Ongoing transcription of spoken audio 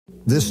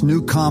This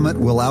new comet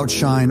will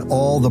outshine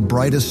all the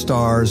brightest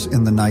stars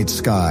in the night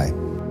sky.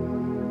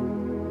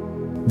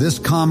 This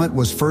comet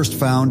was first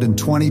found in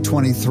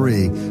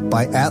 2023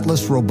 by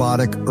Atlas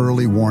Robotic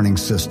Early Warning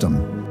System.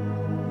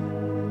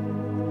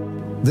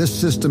 This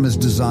system is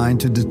designed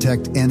to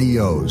detect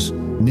NEOs,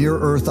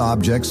 near-Earth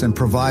objects, and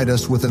provide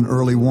us with an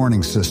early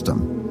warning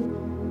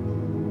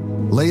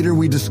system. Later,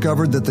 we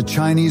discovered that the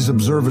Chinese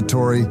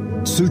Observatory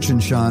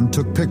Tsuchinshan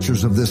took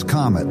pictures of this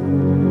comet.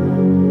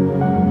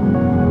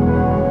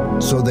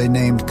 So they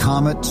named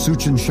Comet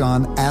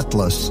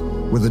Tsuchinshan-ATLAS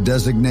with a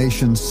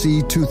designation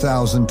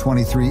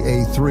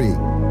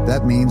C2023A3.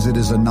 That means it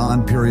is a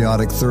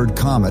non-periodic third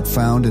comet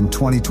found in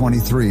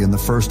 2023 in the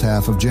first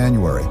half of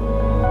January.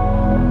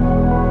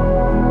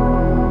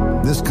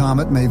 This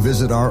comet may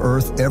visit our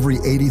Earth every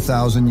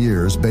 80,000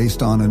 years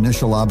based on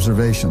initial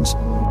observations.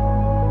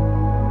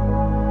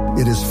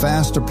 It is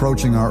fast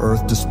approaching our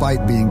Earth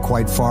despite being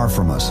quite far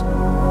from us.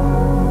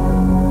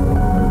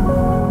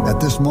 At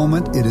this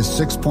moment, it is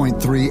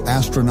 6.3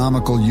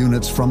 astronomical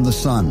units from the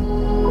Sun.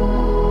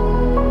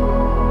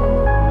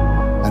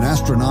 An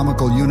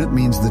astronomical unit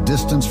means the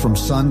distance from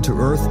Sun to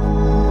Earth,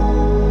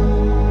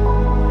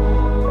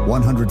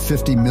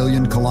 150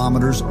 million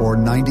kilometers or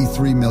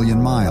 93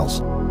 million miles.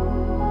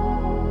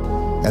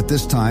 At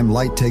this time,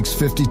 light takes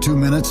 52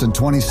 minutes and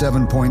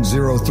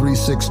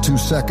 27.0362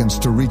 seconds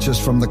to reach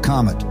us from the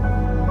comet.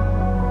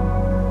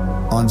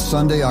 On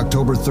Sunday,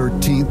 October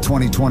 13,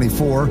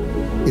 2024,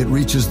 it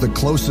reaches the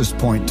closest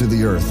point to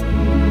the Earth.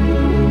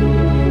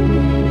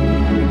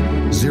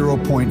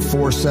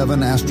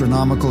 0.47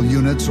 astronomical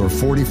units or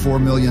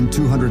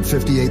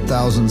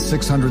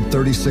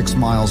 44,258,636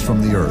 miles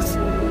from the Earth.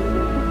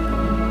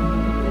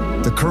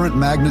 The current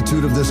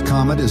magnitude of this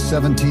comet is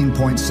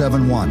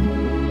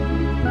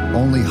 17.71.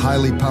 Only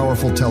highly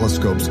powerful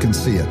telescopes can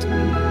see it.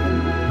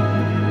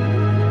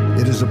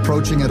 It is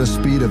approaching at a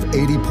speed of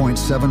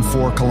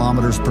 80.74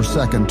 kilometers per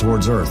second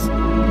towards Earth.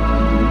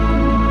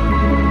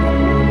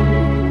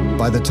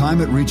 By the time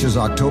it reaches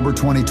October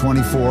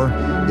 2024,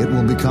 it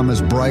will become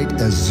as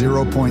bright as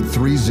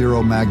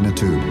 0.30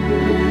 magnitude,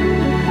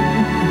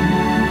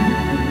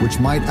 which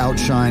might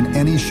outshine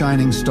any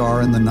shining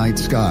star in the night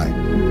sky.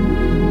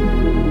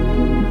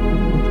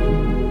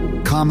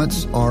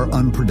 Comets are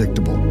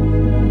unpredictable.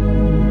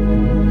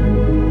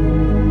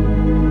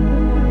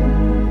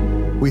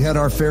 We had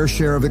our fair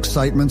share of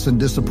excitements and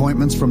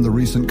disappointments from the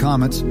recent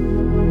comets.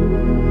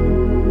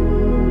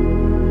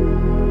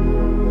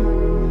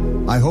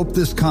 I hope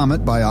this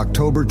comet by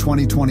October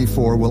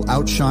 2024 will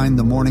outshine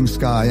the morning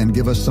sky and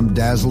give us some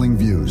dazzling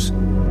views.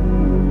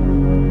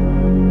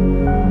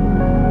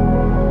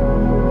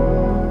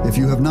 If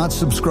you have not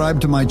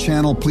subscribed to my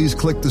channel, please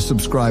click the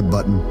subscribe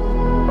button.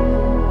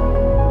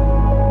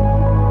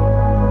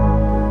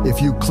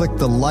 If you click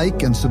the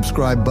like and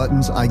subscribe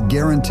buttons, I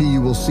guarantee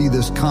you will see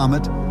this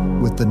comet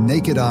with the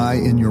naked eye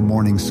in your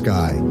morning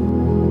sky.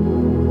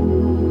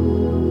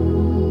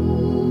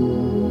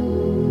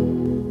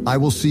 I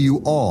will see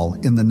you all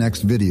in the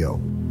next video.